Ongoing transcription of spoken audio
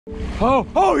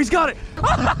Oh, he's got it.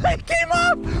 It came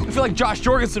up. I feel like Josh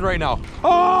Jorgensen right now.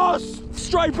 Oh,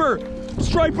 striper,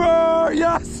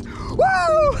 yes. Woo!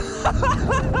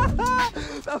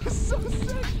 That was so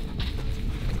sick.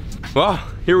 Well,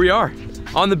 here we are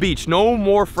on the beach. No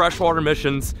more freshwater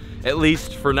missions, at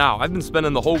least for now. I've been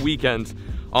spending the whole weekend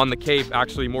on the Cape,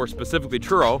 actually more specifically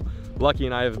churro. Lucky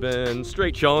and I have been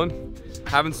straight chilling,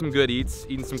 having some good eats,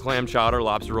 eating some clam chowder,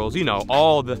 lobster rolls, you know,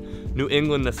 all the New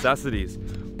England necessities.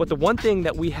 But the one thing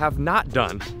that we have not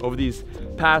done over these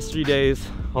past 3 days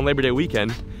on Labor Day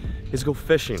weekend is go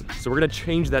fishing. So we're gonna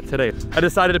change that today. I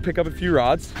decided to pick up a few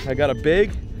rods. I got a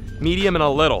big, medium, and a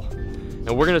little.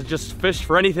 And we're gonna just fish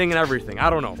for anything and everything. I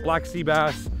don't know, black sea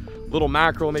bass, little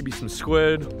mackerel, maybe some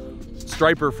squid,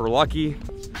 striper for Lucky.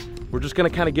 We're just gonna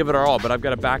kind of give it our all, but I've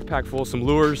got a backpack full of some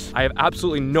lures. I have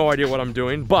absolutely no idea what I'm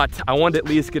doing, but I wanted to at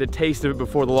least get a taste of it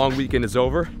before the long weekend is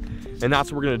over. And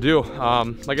that's what we're gonna do.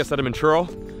 Like I said, I'm in churro.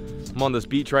 I'm on this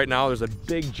beach right now. There's a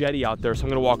big jetty out there, so I'm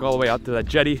gonna walk all the way out to that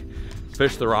jetty,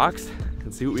 fish the rocks,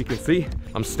 and see what we can see.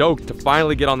 I'm stoked to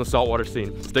finally get on the saltwater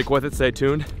scene. Stick with it, stay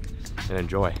tuned, and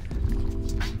enjoy.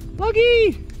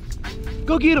 Lucky!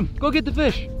 Go get him, go get the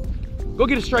fish. Go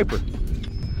get a striper.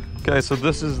 Okay, so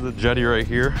this is the jetty right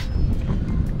here.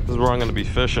 This is where I'm gonna be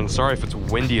fishing. Sorry if it's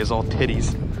windy as all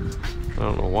titties. I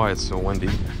don't know why it's so windy.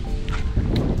 I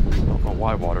don't know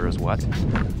why water is wet.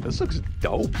 This looks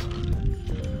dope.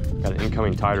 Got an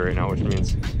incoming tide right now, which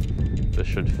means this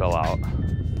should fill out. But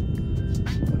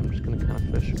I'm just gonna kind of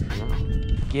fish it for now.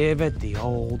 Give it the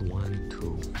old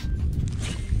 1-2.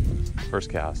 First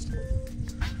cast.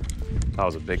 That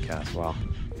was a big cast, wow.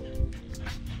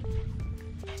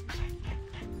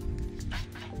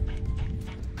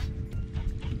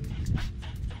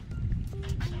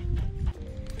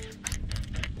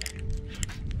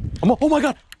 Oh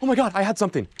my God, I had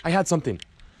something.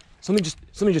 Something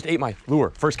just ate my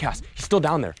lure, first cast. He's still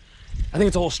down there. I think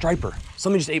it's a little striper.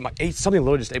 Something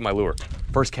literally just ate my lure.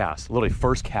 First cast, literally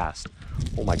first cast.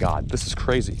 Oh my God, this is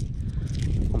crazy.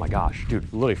 Oh my gosh,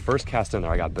 dude, literally first cast in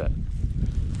there, I got bit.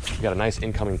 We got a nice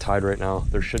incoming tide right now.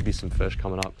 There should be some fish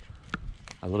coming up.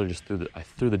 I literally just threw the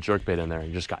jerkbait in there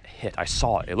and just got hit. I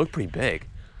saw it, it looked pretty big.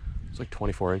 It's like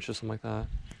 24 inches, something like that.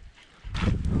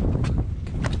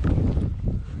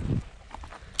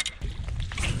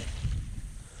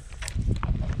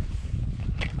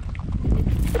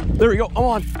 There we go, I'm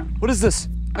on. What is this?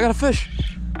 I got a fish.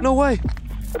 No way.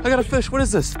 I got a fish, what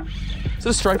is this? Is it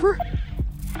a striper?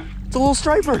 It's a little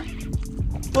striper.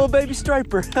 Little baby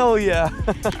striper, hell yeah.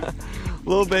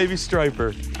 Little baby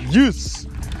striper, yes.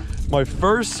 My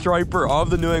first striper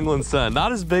of the New England scent.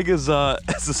 Not as big as a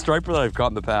striper that I've caught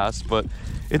in the past, but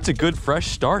it's a good fresh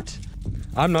start.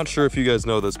 I'm not sure if you guys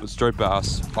know this, but striped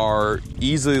bass are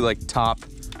easily like top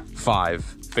 5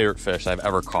 favorite fish I've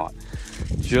ever caught.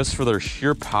 Just for their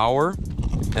sheer power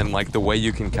and like the way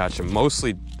you can catch them.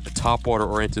 Mostly a topwater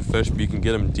oriented fish, but you can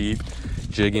get them deep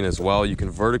jigging as well. You can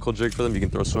vertical jig for them, you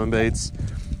can throw swim baits.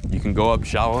 You can go up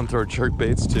shallow and throw jerk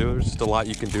baits too. There's just a lot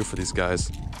you can do for these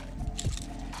guys.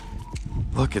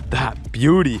 Look at that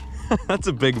beauty. That's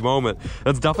a big moment.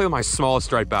 That's definitely my smallest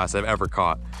striped bass I've ever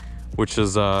caught, which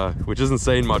isn't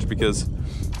saying much because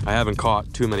I haven't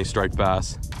caught too many striped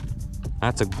bass.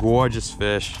 That's a gorgeous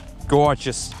fish,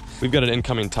 gorgeous. We've got an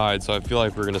incoming tide, so I feel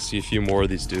like we're gonna see a few more of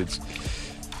these dudes.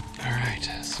 All right,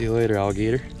 see you later,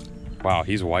 alligator. Wow,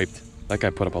 he's wiped. That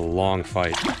guy put up a long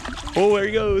fight. Oh, there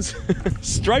he goes.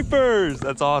 Stripers,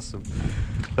 that's awesome.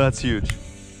 That's huge.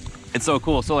 It's so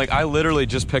cool. So like I literally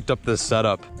just picked up this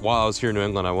setup while I was here in New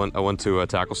England. I went to a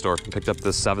tackle store and picked up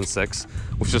this 7.6,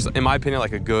 which is in my opinion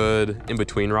like a good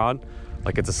in-between rod.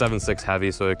 Like it's a 7.6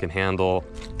 heavy, so it can handle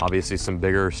obviously some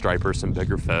bigger stripers, some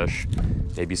bigger fish,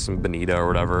 maybe some bonita or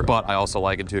whatever. But I also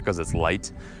like it too because it's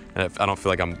light. And I don't feel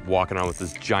like I'm walking around with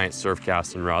this giant surf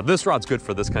casting rod. This rod's good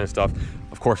for this kind of stuff.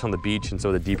 Of course, on the beach and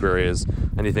so the deeper areas,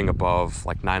 anything above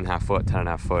like 9.5 foot,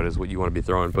 10.5 foot is what you want to be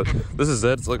throwing. But this is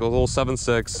it. It's like a little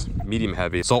 7.6 medium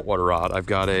heavy saltwater rod. I've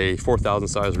got a 4,000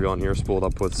 size reel in here spooled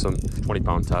up with some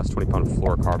 20-pound test, 20-pound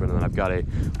fluorocarbon, and then I've got a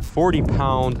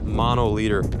 40-pound mono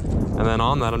leader. And then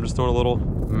on that, I'm just throwing a little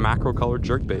macro colored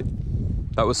jerkbait.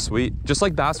 That was sweet. Just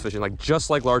like bass fishing, like just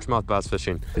like largemouth bass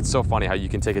fishing. It's so funny how you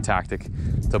can take a tactic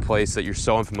to a place that you're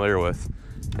so unfamiliar with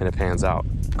and it pans out.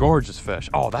 Gorgeous fish.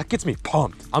 Oh, that gets me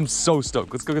pumped. I'm so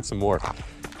stoked. Let's go get some more.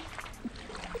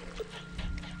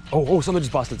 Oh, something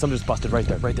just busted. Something just busted right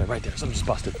there. Something just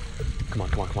busted. Come on.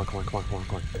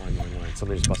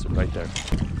 Something just busted right there.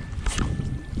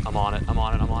 I'm on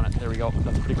it. There we go.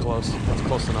 That's pretty close. That's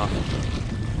close enough.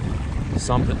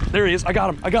 Something. There he is. I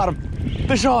got him.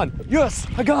 Fish on. Yes,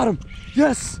 I got him.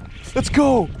 Yes. Let's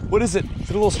go. What is it? Is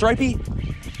it a little stripey?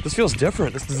 This feels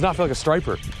different. This does not feel like a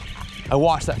striper. I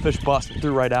watched that fish bust and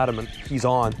threw right at him and he's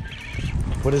on.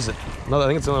 What is it? Another, I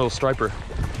think it's another little striper.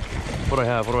 What do I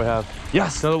have? What do I have?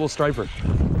 Yes, another little striper.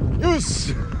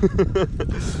 Yes!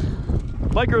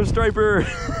 Micro striper.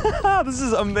 This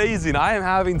is amazing. I am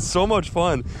having so much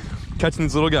fun catching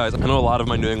these little guys. I know a lot of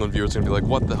my New England viewers are gonna be like,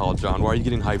 what the hell, John? Why are you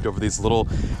getting hyped over these little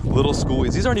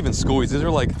schoolies? These aren't even schoolies. These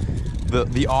are like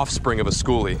the offspring of a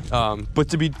schoolie. But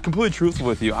to be completely truthful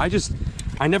with you,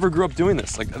 I never grew up doing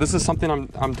this. Like, this is something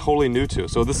I'm totally new to.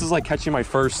 So this is like catching my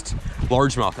first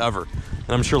largemouth ever. And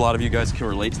I'm sure a lot of you guys can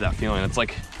relate to that feeling. It's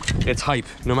like, it's hype.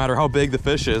 No matter how big the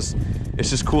fish is, it's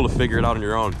just cool to figure it out on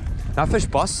your own. That fish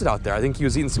busted out there. I think he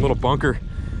was eating some little bunker,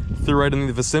 threw right in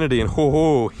the vicinity, and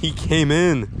ho, he came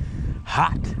in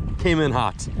hot. Came in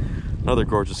hot. Another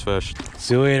gorgeous fish.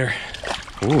 See you later.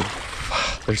 Ooh,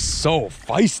 they're so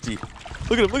feisty.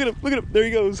 Look at him, look at him, look at him. There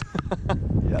he goes.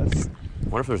 Yes. I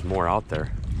wonder if there's more out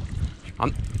there.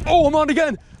 I'm on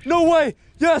again. No way.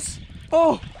 Yes.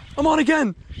 Oh, I'm on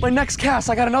again. My next cast,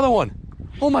 I got another one.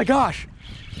 Oh my gosh.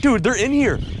 Dude, they're in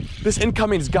here. This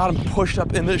incoming's got them pushed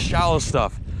up in this shallow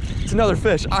stuff. It's another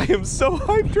fish. I am so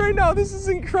hyped right now. This is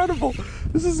incredible.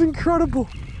 This is incredible.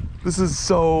 This is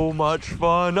so much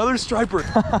fun. Another striper.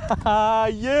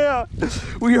 Yeah.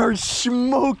 We are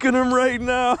smoking them right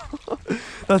now.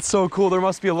 That's so cool. There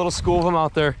must be a little school of them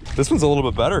out there. This one's a little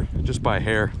bit better, just by a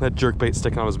hair. That jerkbait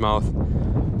sticking out of his mouth.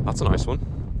 That's a nice one.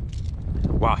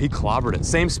 Wow, he clobbered it.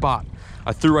 Same spot.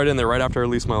 I threw right in there right after I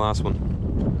released my last one.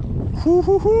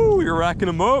 Whoo, you're racking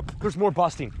them up. There's more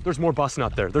busting. There's more busting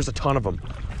out there. There's a ton of them.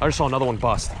 I just saw another one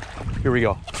bust. Here we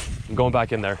go. I'm going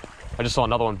back in there. I just saw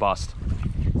another one bust.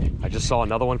 I just saw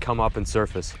another one come up and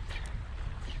surface.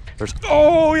 There's,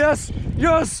 oh yes,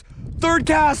 yes. Third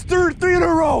cast, three in a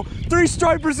row. 3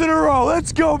 stripers in a row.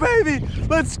 Let's go, baby.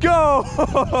 Let's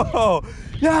go.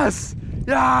 Yes,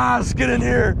 yes, get in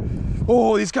here.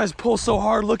 Oh, these guys pull so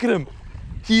hard. Look at him.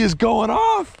 He is going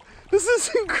off. This is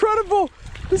incredible.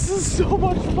 This is so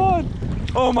much fun.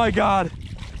 Oh my God.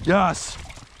 Yes.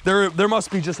 There must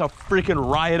be just a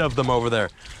freaking riot of them over there.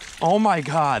 Oh my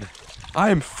God. I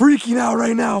am freaking out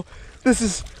right now. This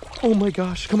is, oh my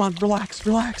gosh. Come on, relax,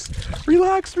 relax,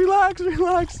 relax, relax,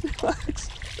 relax, relax.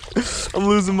 I'm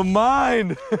losing my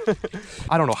mind.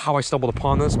 I don't know how I stumbled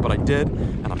upon this, but I did,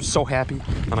 and I'm so happy.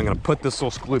 And I'm gonna put this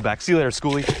little schoolie back. See you later,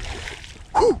 schoolie.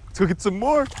 Whew, let's go get some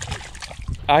more.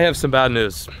 I have some bad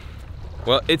news.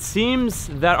 Well, it seems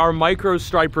that our micro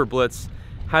striper blitz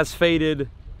has faded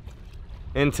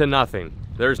into nothing.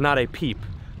 There's not a peep.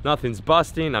 Nothing's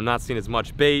busting. I'm not seeing as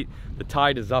much bait. The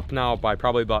tide is up now by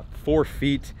probably about 4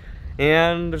 feet,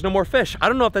 and there's no more fish. I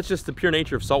don't know if that's just the pure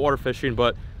nature of saltwater fishing,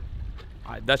 but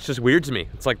that's just weird to me.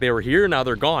 It's like they were here, now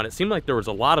they're gone. It seemed like there was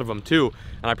a lot of them too,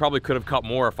 and I probably could have caught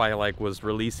more if I was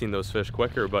releasing those fish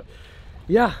quicker. But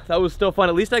yeah, that was still fun.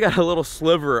 At least I got a little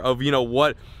sliver of, you know,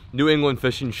 what New England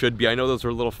fishing should be. I know those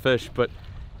are little fish, but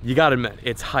you gotta admit,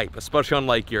 it's hype, especially on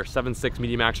like your 7.6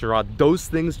 medium action rod. Those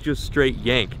things just straight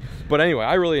yank. But anyway,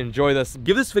 I really enjoy this.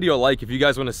 Give this video a like if you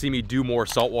guys wanna see me do more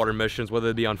saltwater missions, whether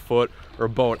it be on foot or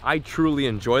boat. I truly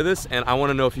enjoy this, and I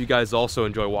wanna know if you guys also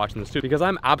enjoy watching this too, because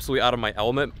I'm absolutely out of my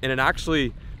element, and it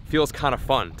actually feels kind of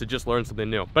fun to just learn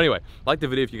something new. But anyway, like the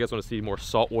video if you guys wanna see more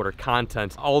saltwater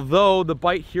content. Although the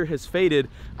bite here has faded,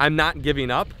 I'm not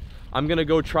giving up. I'm gonna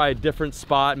go try a different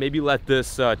spot, maybe let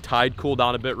this tide cool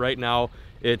down a bit right now.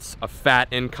 It's a fat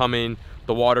incoming,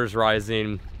 the water's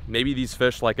rising. Maybe these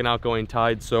fish like an outgoing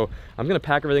tide. So I'm gonna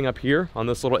pack everything up here on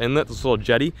this little inlet, this little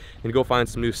jetty, and go find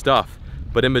some new stuff.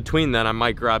 But in between then, I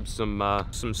might grab some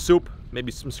soup,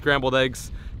 maybe some scrambled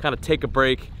eggs, kind of take a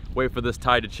break, wait for this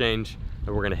tide to change,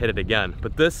 and we're gonna hit it again.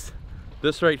 But this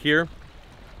right here,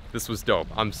 this was dope.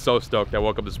 I'm so stoked. I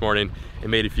woke up this morning and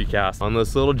made a few casts on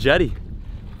this little jetty.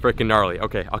 Freaking gnarly.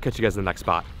 Okay, I'll catch you guys in the next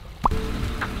spot.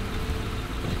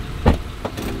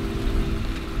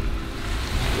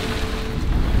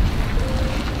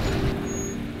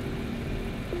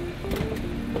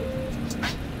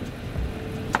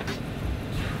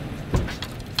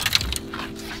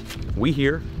 We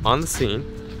here on the scene,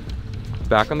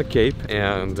 back on the Cape,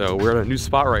 and we're at a new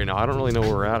spot right now. I don't really know where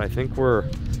we're at. I think we're,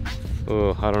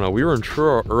 I don't know. We were in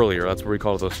Truro earlier. That's where we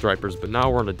called those stripers, but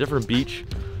now we're on a different beach,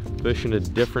 fishing a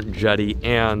different jetty,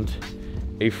 and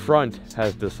a front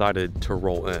has decided to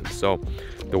roll in. So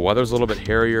the weather's a little bit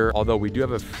hairier, although we do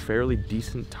have a fairly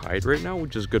decent tide right now,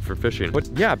 which is good for fishing. But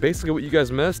yeah, basically what you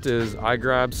guys missed is I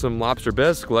grabbed some lobster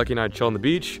bisque, Lucky and I chill on the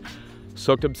beach,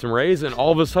 soaked up some rays, and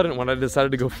all of a sudden when I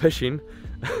decided to go fishing,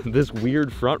 this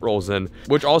weird front rolls in,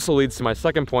 which also leads to my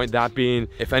second point, that being,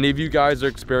 if any of you guys are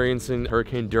experiencing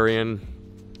Hurricane Dorian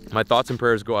My thoughts and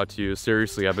prayers go out to you.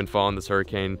 Seriously, I've been following this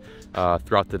hurricane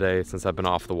throughout the day since I've been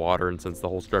off the water and since the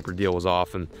whole striper deal was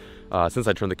off, and since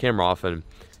I turned the camera off, and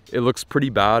it looks pretty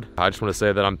bad. I just want to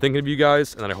say that I'm thinking of you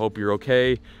guys and that I hope you're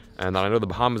okay, and that I know the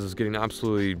Bahamas is getting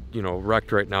absolutely, you know,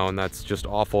 wrecked right now, and that's just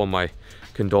awful. My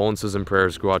condolences and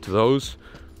prayers go out to those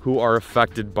who are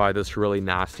affected by this really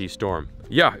nasty storm.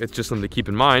 Yeah, it's just something to keep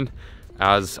in mind.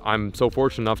 As I'm so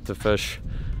fortunate enough to fish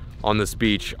on this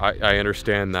beach, I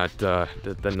understand that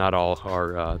that not all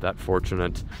are that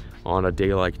fortunate on a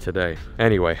day like today.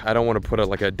 Anyway, I don't want to put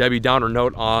like a Debbie Downer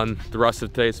note on the rest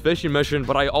of today's fishing mission,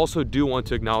 but I also do want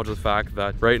to acknowledge the fact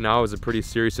that right now is a pretty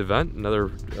serious event. Another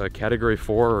category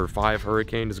 4 or 5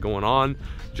 hurricane is going on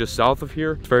just south of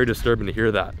here. It's very disturbing to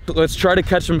hear that. Let's try to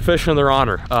catch some fish in their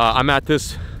honor. I'm at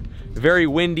this very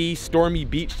windy, stormy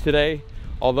beach today.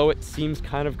 Although it seems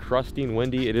kind of crusty and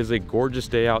windy, it is a gorgeous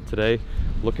day out today.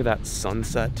 Look at that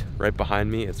sunset right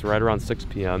behind me. It's right around 6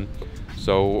 p.m.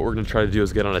 So what we're gonna try to do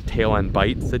is get on a tail end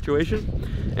bite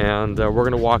situation. And we're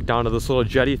gonna walk down to this little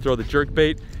jetty, throw the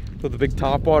jerkbait, throw the big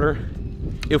topwater.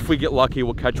 If we get lucky,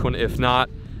 we'll catch one. If not,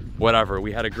 whatever.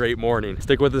 We had a great morning.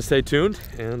 Stick with us, stay tuned,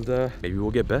 and maybe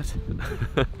we'll get bit.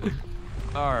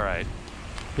 All right,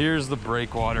 here's the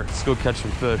breakwater. Let's go catch some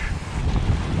fish.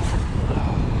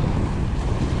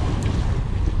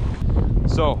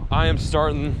 So I am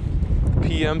starting the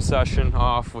PM session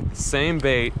off with the same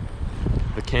bait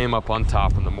that came up on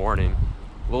top in the morning.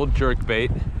 A little jerk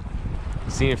bait,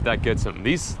 seeing if that gets him.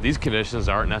 These conditions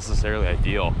aren't necessarily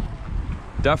ideal.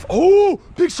 Oh,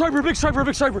 big striper, big striper,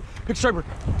 big striper, big striper.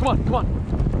 Come on, come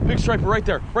on. Big striper right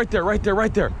there, right there, right there,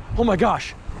 right there. Oh my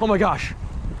gosh, oh my gosh.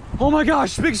 Oh my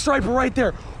gosh, big striper right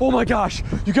there. Oh my gosh,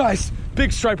 you guys,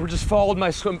 big striper just followed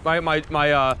my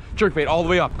jerk bait all the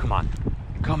way up. Come on,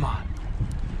 come on.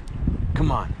 Come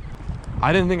on.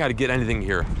 I didn't think I'd get anything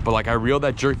here, but like I reeled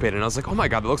that jerkbait and I was like, oh my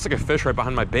God, that looks like a fish right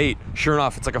behind my bait. Sure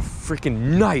enough, it's like a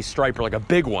freaking nice striper, like a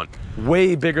big one.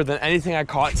 Way bigger than anything I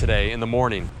caught today in the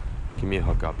morning. Give me a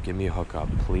hookup, give me a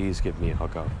hookup. Please give me a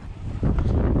hookup.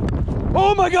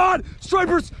 Oh my God,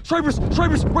 stripers, stripers,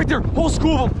 stripers, right there. Whole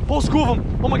school of them, whole school of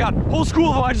them. Oh my God, whole school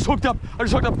of them. I just hooked up,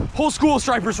 Whole school of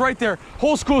stripers right there.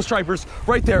 Whole school of stripers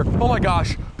right there. Oh my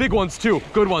gosh, big ones too,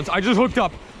 good ones. I just hooked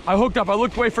up. I hooked up. I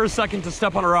looked away for a second to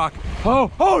step on a rock.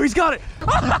 Oh, he's got it.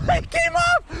 He came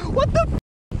off. What the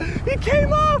f? He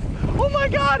came off. Oh my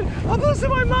God, I'm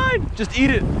losing my mind. Just eat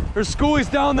it. There's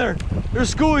schoolies down there.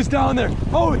 There's schoolies down there.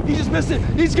 Oh, he just missed it.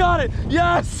 He's got it.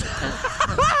 Yes.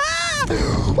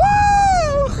 Woo!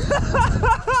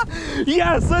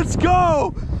 Yes, let's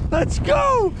go. Let's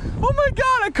go. Oh my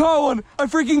God, I caught one. I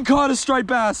freaking caught a striped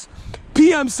bass.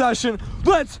 PM session.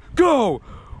 Let's go.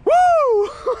 Woo!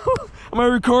 Am I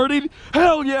recording?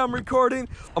 Hell yeah, I'm recording.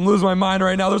 I'm losing my mind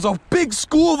right now. There's a big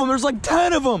school of them. There's like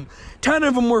 10 of them. 10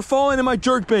 of them were falling in my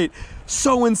jerkbait.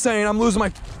 So insane. I'm losing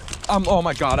my... oh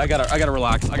my God, I gotta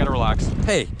relax. I gotta relax.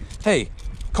 Hey,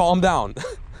 calm down.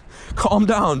 Calm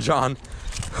down, John.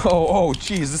 Oh,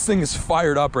 geez, this thing is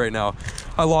fired up right now.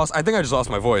 I think I just lost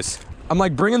my voice. I'm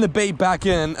like bringing the bait back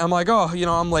in. I'm like, oh, you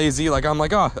know, I'm lazy. I'm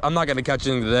like, oh, I'm not gonna catch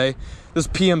anything today. This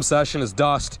PM session is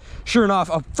dust. Sure enough,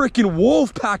 a freaking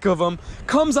wolf pack of them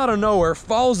comes out of nowhere,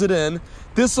 follows it in.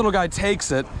 This little guy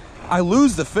takes it. I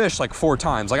lose the fish like 4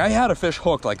 times. Like I had a fish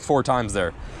hooked like 4 times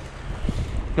there.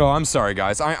 No, I'm sorry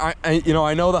guys. You know,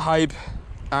 I know the hype.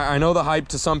 I know the hype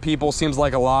to some people seems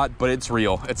like a lot, but it's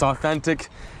real. It's authentic,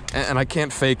 and I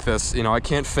can't fake this. You know, I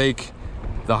can't fake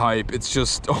the hype. It's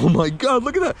just, oh my God,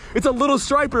 look at that. It's a little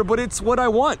striper, but it's what I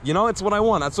want. You know, it's what I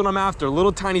want. That's what I'm after.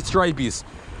 Little tiny stripies.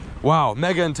 Wow,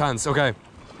 mega intense. Okay,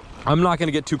 I'm not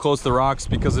gonna get too close to the rocks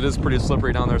because it is pretty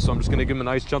slippery down there, so I'm just gonna give him a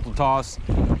nice gentle toss.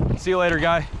 See you later,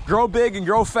 guy. Grow big and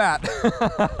grow fat.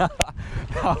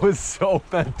 That was so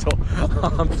mental.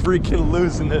 I'm freaking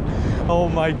losing it. Oh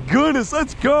my goodness,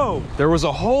 let's go. There was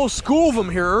a whole school of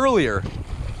them here earlier.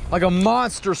 Like a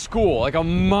monster school, like a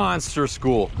monster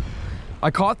school. I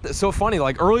caught this, so funny,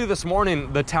 like early this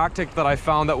morning, the tactic that I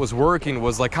found that was working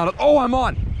was like kind of, oh, I'm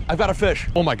on. I've got a fish.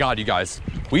 Oh my God, you guys.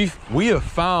 We have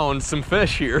found some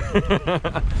fish here.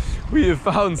 We have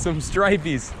found some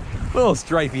stripies. Little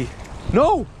stripey.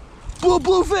 No,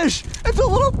 bluefish. It's a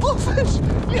little bluefish.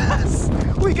 Yes,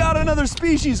 we got another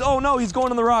species. Oh no, he's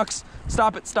going in the rocks.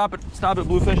 Stop it, stop it, stop it,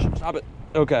 bluefish, stop it.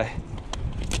 Okay.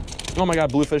 Oh my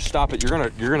God, bluefish, stop it. You're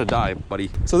gonna die,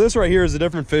 buddy. So this right here is a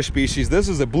different fish species. This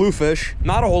is a bluefish.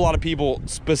 Not a whole lot of people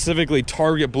specifically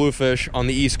target bluefish on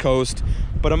the East Coast,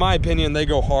 but in my opinion, they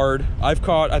go hard. I've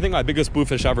caught, I think my biggest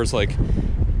bluefish ever is like,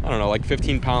 I don't know, like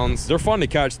 15 pounds. They're fun to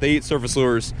catch. They eat surface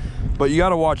lures, but you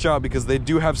gotta watch out because they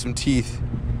do have some teeth.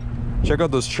 Check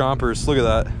out those chompers, look at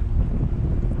that.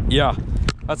 Yeah,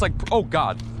 That's like, oh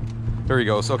God. There he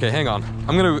goes. Okay, hang on.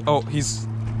 I'm gonna, oh,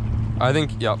 I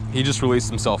think, yep, he just released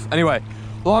himself. Anyway,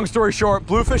 long story short,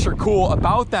 bluefish are cool.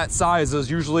 About that size is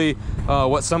usually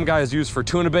what some guys use for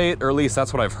tuna bait, or at least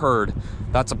that's what I've heard.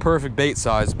 That's a perfect bait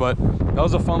size, but that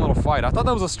was a fun little fight. I thought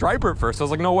that was a striper at first. I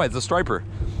was like, no way, it's a striper.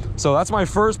 So that's my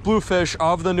first bluefish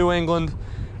of the New England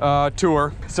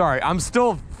tour. Sorry, I'm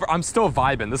still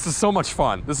vibing. This is so much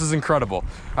fun. This is incredible.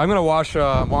 I'm gonna wash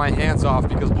my hands off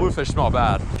because bluefish smell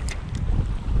bad.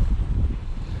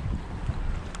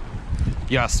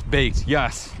 Yes, bait,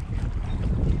 yes.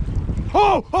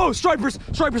 Oh, stripers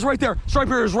right there.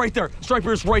 Striper is right there.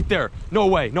 Striper is right there. No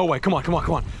way. Come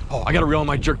on. Oh, I gotta reel in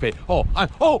my jerkbait. Oh,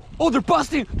 they're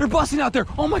busting out there.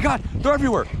 Oh my God, they're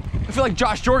everywhere. I feel like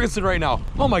Josh Jorgensen right now.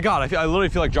 Oh my God, I literally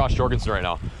feel like Josh Jorgensen right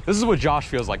now. This is what Josh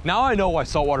feels like. Now I know why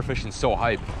saltwater fishing is so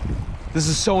hype. This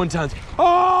is so intense.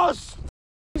 Oh,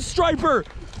 striper,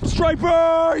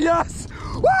 yes.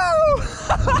 Woo!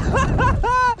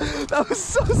 That was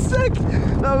so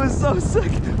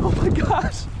sick. Oh my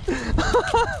gosh.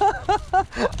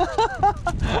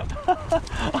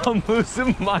 I'm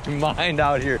losing my mind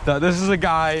out here. This is a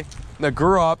guy that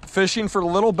grew up fishing for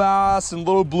little bass and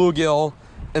little bluegill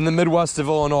in the Midwest of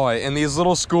Illinois, and these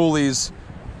little schoolies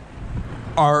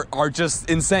are just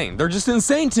insane. They're just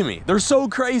insane to me. They're so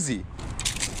crazy.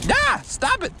 Ah,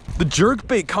 stop it. The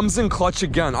jerkbait comes in clutch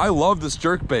again. I love this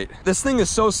jerkbait. This thing is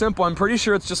so simple. I'm pretty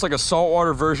sure it's just like a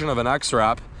saltwater version of an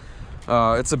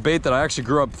𝗟𝗡𝗘𝗘𝗟. It's a bait that I actually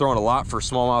grew up throwing a lot for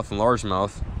smallmouth and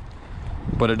largemouth,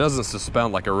 but it doesn't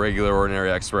suspend like a regular ordinary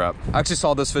𝗟𝗡𝗘𝗘𝗟. I actually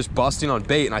saw this fish busting on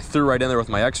bait, and I threw right in there with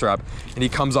my 𝗟𝗡𝗘𝗘𝗟, and he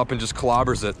comes up and just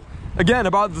clobbers it. Again,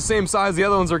 about the same size the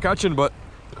other ones are catching, but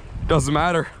doesn't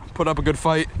matter. Put up a good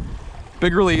fight.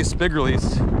 Big release.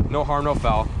 No harm, no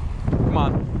foul. Come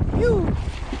on. Phew.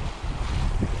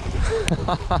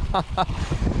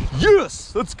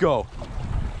 Yes, let's go.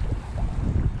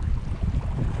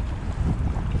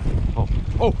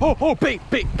 Oh,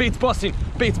 bait's busting.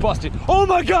 Oh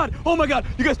my god.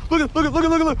 You guys, look.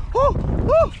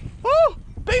 Oh,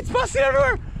 bait's busting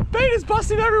everywhere. Bait is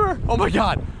busting everywhere. Oh my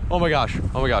gosh,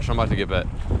 I'm about to get bit.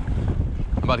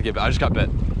 I just got bit.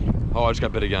 Oh, I just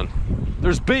got bit again.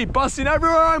 There's bait busting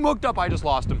everywhere. I'm hooked up. I just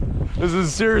lost him. This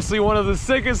is seriously one of the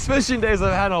sickest fishing days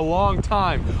I've had in a long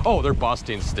time. Oh, they're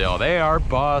busting still. They are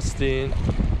busting.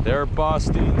 They're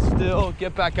busting still.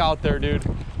 Get back out there, dude.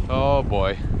 Oh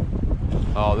boy.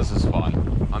 Oh, this is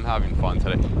fun. I'm having fun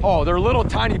today. Oh, they're little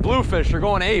tiny bluefish. They're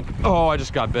going ape. Oh, I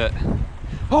just got bit.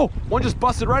 Oh, one just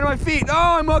busted right at my feet.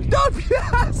 Oh, I'm hooked up.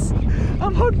 Yes,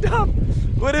 I'm hooked up.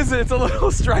 What is it? It's a little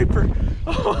striper.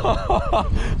 Oh.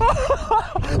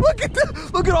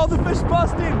 Look at all the fish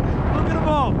busting.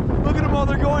 Look at them all.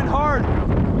 They're going hard.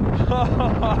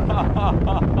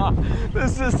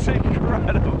 This is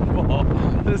incredible.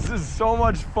 This is so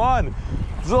much fun.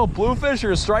 It's a little bluefish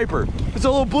or a striper? It's a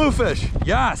little bluefish.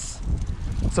 Yes.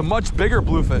 It's a much bigger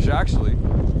bluefish, actually.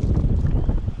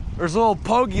 There's little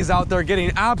pogies out there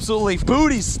getting absolutely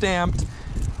booty stamped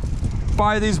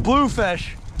by these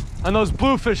bluefish, and those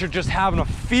bluefish are just having a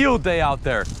field day out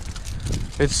there.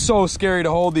 It's so scary to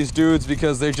hold these dudes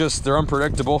because they're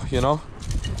unpredictable, you know?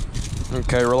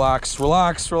 Okay, relax.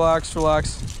 Relax. I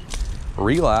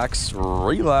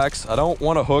don't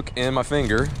want a hook in my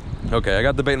finger. Okay, I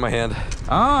got the bait in my hand.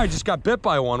 Ah, I just got bit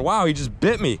by one. Wow, he just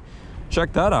bit me.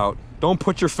 Check that out. Don't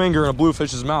put your finger in a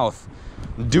bluefish's mouth.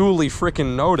 Duly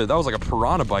freaking noted. That was like a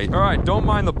piranha bite. All right, don't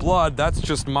mind the blood. That's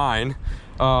just mine.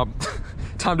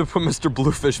 Time to put Mr.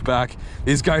 Bluefish back.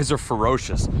 These guys are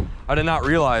ferocious. I did not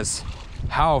realize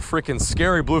how freaking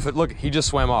scary bluefish. Look, he just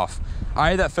swam off.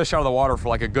 I had that fish out of the water for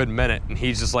like a good minute, and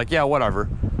he's just like, yeah, whatever.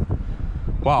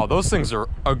 Wow, those things are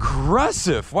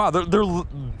aggressive. Wow, they're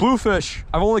bluefish.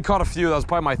 I've only caught a few. That was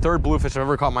probably my third bluefish I've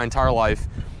ever caught in my entire life.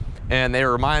 And they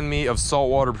remind me of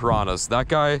saltwater piranhas. That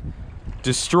guy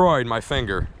destroyed my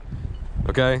finger.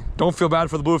 Okay? Don't feel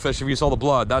bad for the bluefish if you saw the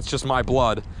blood. That's just my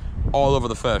blood all over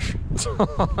the fish.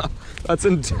 That's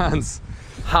intense.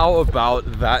 How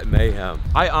about that mayhem?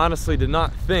 I honestly did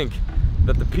not think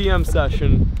that the PM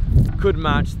session could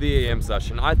match the AM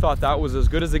session. I thought that was as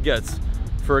good as it gets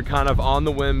for a kind of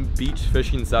on-the-whim beach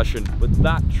fishing session, but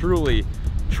that truly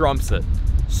trumps it.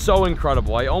 So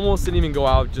incredible. I almost didn't even go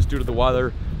out just due to the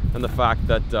weather and the fact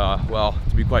that, well,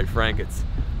 to be quite frank, it's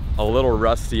a little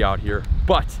rusty out here,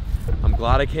 but I'm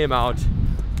glad I came out.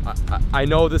 I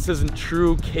know this isn't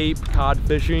true Cape cod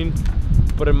fishing,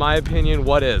 but in my opinion,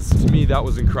 what is? To me, that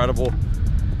was incredible.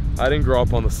 I didn't grow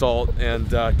up on the salt, and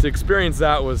to experience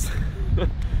that was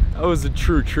that was a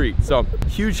true treat. So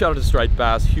huge shout out to striped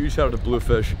bass, huge shout out to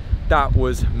bluefish. That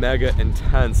was mega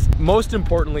intense. Most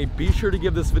importantly, be sure to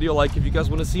give this video a like if you guys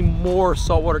want to see more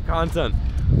saltwater content.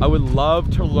 I would love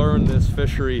to learn this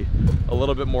fishery a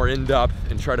little bit more in depth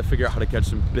and try to figure out how to catch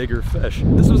some bigger fish.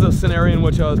 This was a scenario in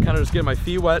which I was kind of just getting my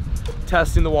feet wet,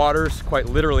 testing the waters quite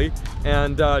literally,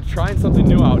 and trying something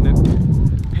new out, and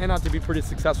it panned out to be pretty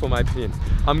successful in my opinion.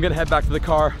 I'm gonna head back to the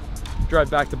car, drive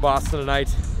back to Boston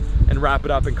tonight, and wrap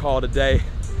it up and call it a day.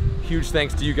 Huge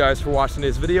thanks to you guys for watching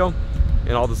today's video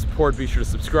and all the support. Be sure to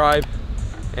subscribe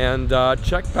and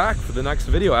check back for the next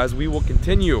video as we will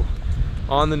continue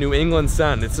on the New England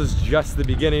scent. This is just the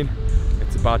beginning.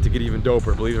 It's about to get even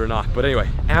doper, believe it or not. But anyway,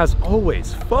 as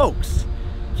always, folks,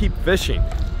 keep fishing,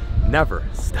 never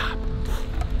stop.